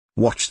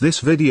Watch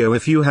this video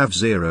if you have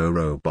 0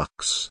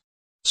 Robux.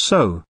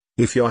 So,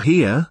 if you're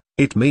here,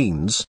 it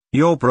means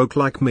you're broke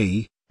like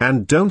me,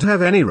 and don't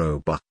have any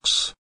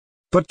Robux.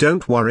 But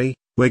don't worry,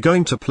 we're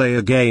going to play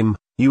a game.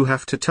 You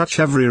have to touch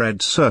every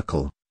red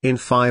circle in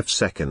 5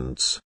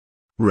 seconds.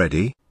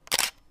 Ready?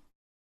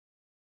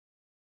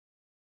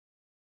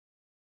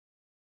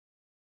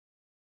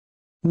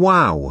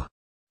 Wow!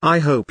 I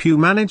hope you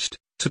managed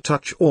to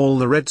touch all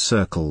the red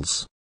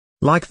circles.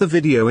 Like the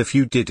video if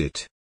you did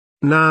it.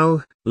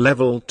 Now,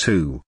 level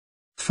 2.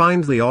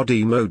 Find the odd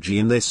emoji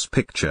in this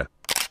picture.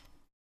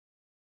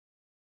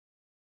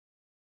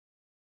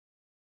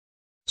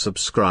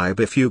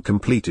 Subscribe if you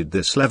completed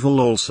this level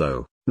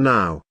also.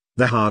 Now,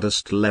 the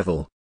hardest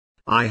level.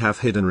 I have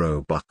hidden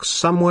Robux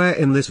somewhere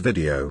in this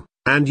video,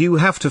 and you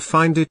have to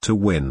find it to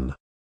win.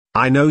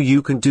 I know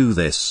you can do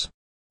this.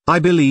 I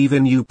believe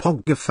in you,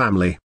 Pogga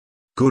family.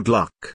 Good luck.